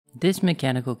This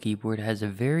mechanical keyboard has a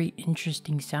very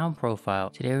interesting sound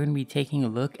profile. Today we're going to be taking a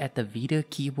look at the Vida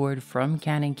keyboard from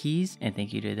CannonKeys, and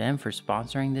thank you to them for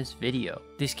sponsoring this video.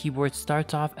 This keyboard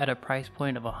starts off at a price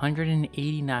point of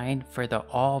 $189 for the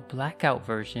all blackout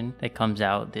version that comes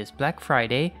out this Black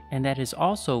Friday, and that is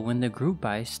also when the group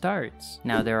buy starts.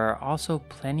 Now there are also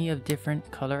plenty of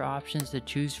different color options to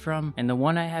choose from, and the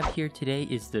one I have here today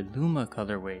is the Luma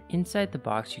colorway. Inside the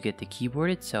box you get the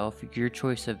keyboard itself, your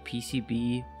choice of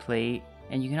PCB, plate,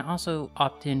 and you can also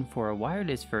opt in for a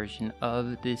wireless version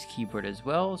of this keyboard as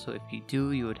well. So if you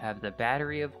do, you would have the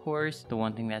battery, of course. The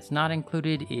one thing that's not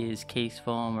included is case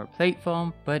foam or plate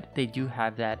foam, but they do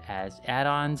have that as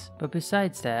add-ons. But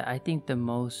besides that, I think the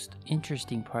most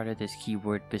interesting part of this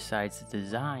keyboard, besides the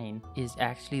design, is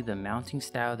actually the mounting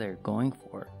style they're going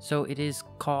for. So it is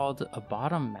called a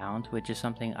bottom mount, which is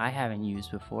something I haven't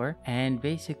used before. And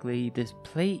basically this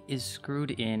plate is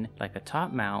screwed in like a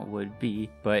top mount would be,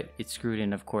 but it's screwed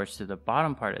in, of course, to the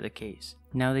bottom part of the case.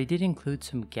 Now they did include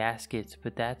some gaskets,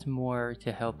 but that's more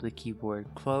to help the keyboard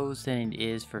close than it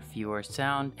is for fewer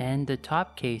sound, and the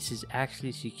top case is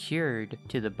actually secured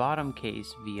to the bottom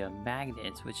case via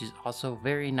magnets, which is also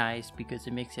very nice because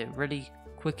it makes it really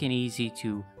quick and easy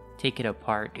to take it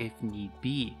apart if need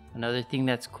be. Another thing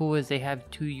that's cool is they have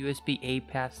two USB-A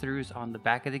pass-throughs on the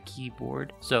back of the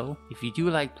keyboard, so if you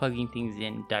do like plugging things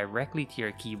in directly to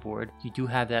your keyboard, you do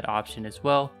have that option as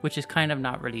well, which is kind of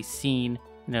not really seen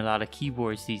in a lot of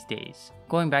keyboards these days.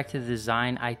 Going back to the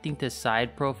design, I think the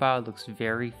side profile looks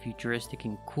very futuristic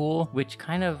and cool, which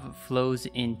kind of flows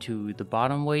into the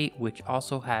bottom weight, which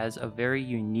also has a very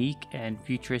unique and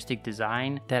futuristic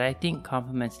design that I think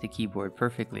complements the keyboard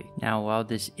perfectly. Now, while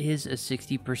this is a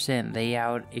 60%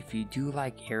 layout, if you do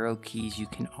like arrow keys, you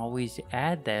can always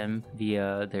add them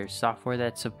via their software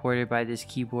that's supported by this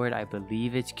keyboard. I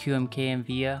believe it's QMK and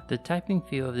VIA. The typing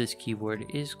feel of this keyboard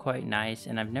is quite nice,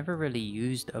 and I've never really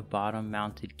used a bottom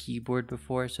mounted keyboard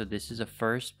before, so this is a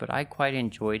first, but I quite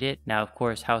enjoyed it. Now, of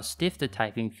course, how stiff the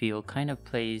typing feel kind of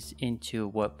plays into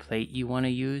what plate you want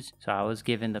to use. So I was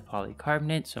given the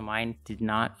polycarbonate, so mine did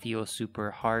not feel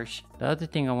super harsh. The other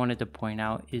thing I wanted to point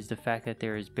out is the fact that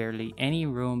there is barely any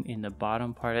room in the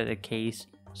bottom part of the case,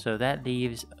 so that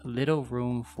leaves little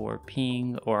room for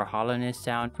ping or hollowness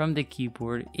sound from the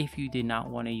keyboard if you did not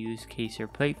want to use case or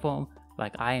plate foam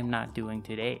like I am not doing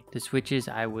today. The switches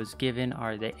I was given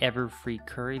are the ever-free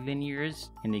Curry linears,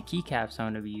 and the keycaps I'm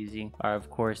going to be using are of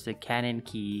course the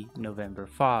CannonKey November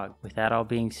Fog. With that all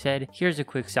being said, here's a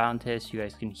quick sound test so you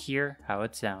guys can hear how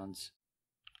it sounds.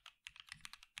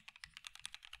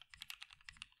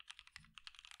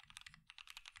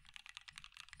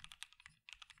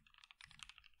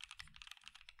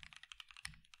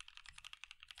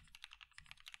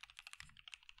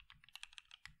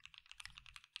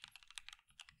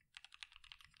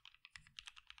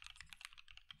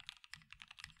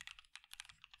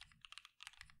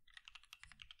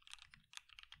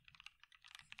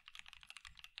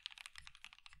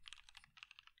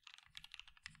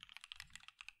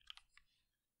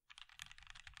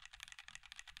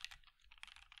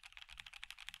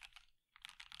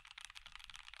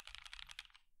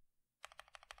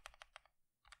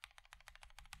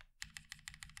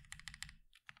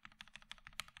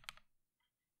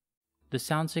 The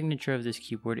sound signature of this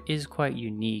keyboard is quite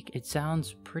unique. It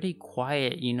sounds pretty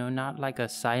quiet, you know, not like a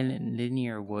silent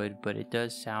linear would, but it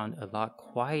does sound a lot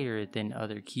quieter than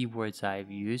other keyboards I've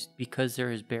used. Because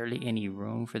there is barely any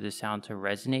room for the sound to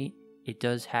resonate, it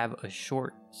does have a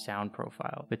short sound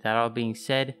profile. With that all being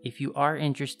said, if you are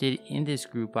interested in this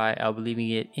group buy, I'll be leaving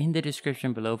it in the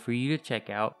description below for you to check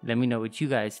out. Let me know what you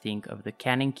guys think of the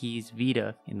CannonKeys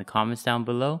Vida in the comments down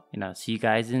below, and I'll see you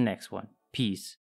guys in the next one. Peace.